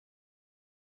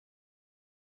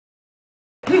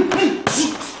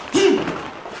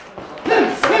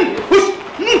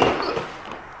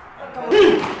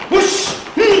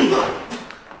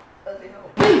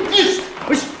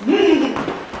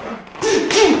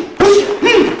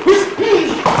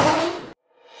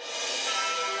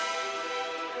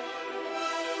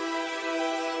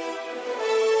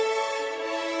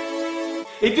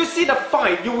If you see the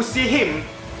fight, you will see him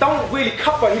don't really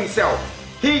cover himself.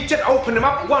 He just open him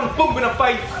up, one boom in the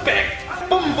face, back,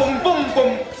 boom, boom, boom,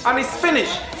 boom, and it's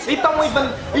finished. He don't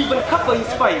even cover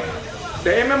his face.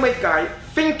 The MMA guy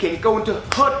thinking going to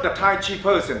hurt the Tai Chi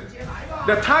person.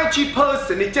 The Tai Chi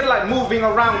person is just like moving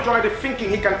around, trying to thinking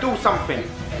he can do something.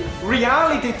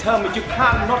 Reality tells me you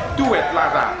cannot do it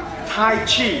like that. Tai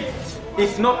Chi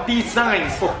is not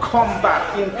designed for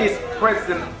combat in this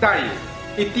present day.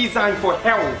 It's designed for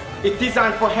health. It's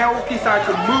designed for health, designed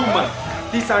for movement,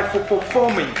 designed for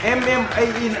performing.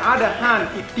 MMA, in other hand,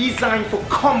 it's designed for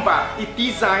combat. It's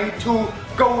designed to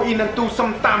go in and do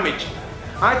some damage.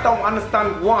 I don't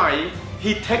understand why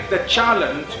he take the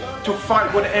challenge to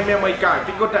fight with the MMA guy,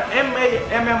 because the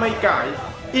MMA guy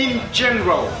in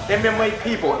general, MMA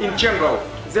people in general,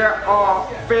 they are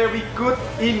very good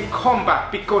in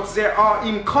combat because they are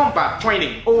in combat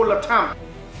training all the time.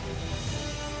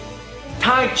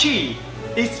 Tai Chi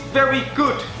is very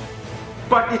good,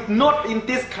 but it's not in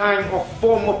this kind of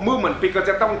form of movement because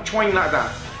they don't train like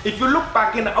that. If you look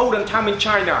back in the olden time in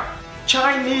China,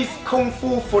 Chinese Kung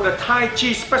Fu for the Tai Chi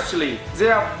especially,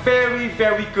 they are very,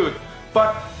 very good.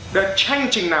 But they're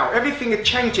changing now, everything is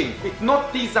changing. It's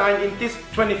not designed in this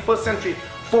 21st century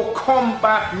for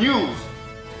combat use.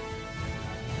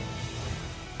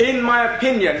 In my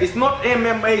opinion, it's not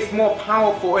MMA is more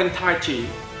powerful than Tai Chi.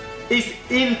 It's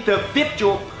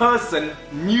individual person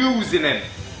using it.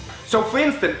 So for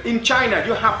instance, in China,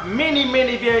 you have many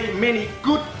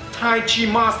good Tai Chi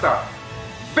master.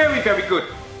 Very, very good.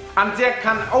 And they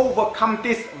can overcome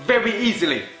this very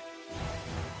easily.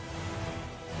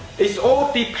 It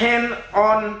all depends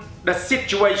on the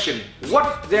situation.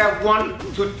 What they want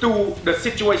to do, the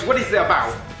situation, what is it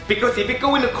about? Because if you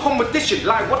go in a competition,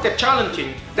 like what they're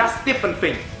challenging, that's different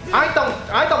thing. I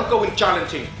don't go in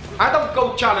challenging. I don't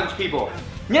go challenge people.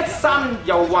 Nhất san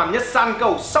dầu one, nhất san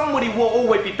go. Somebody will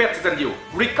always be better than you.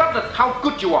 Regardless how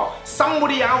good you are,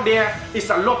 somebody out there is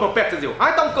a lot more better than you.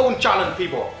 I don't go and challenge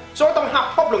people. So I don't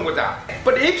have problem with that.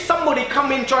 But if somebody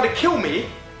come in try to kill me,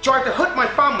 try to hurt my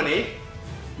family,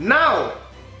 now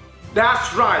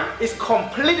that's right, it's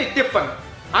completely different.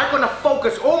 I'm gonna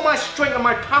focus all my strength and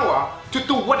my power to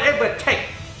do whatever it takes,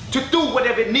 to do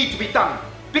whatever it needs to be done.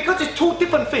 Because it's two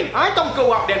different things. I don't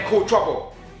go out there and cause trouble.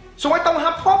 So I don't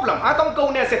have problem. I don't go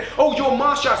in there and say, oh, your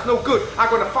martial art's no good, I'm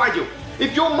gonna fight you.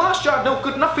 If your martial art no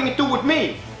good, nothing to do with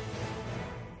me.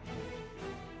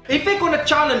 If they're gonna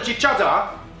challenge each other,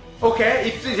 okay,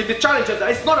 if they challenge each other,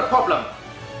 it's not a problem.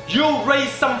 You raise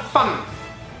some fund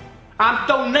and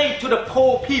donate to the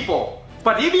poor people.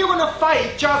 But if you're gonna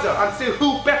fight each other and say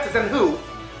who better than who,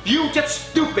 you just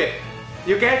stupid.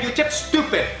 Okay, you just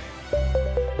stupid.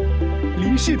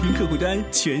零视频客户端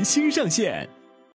全新上线。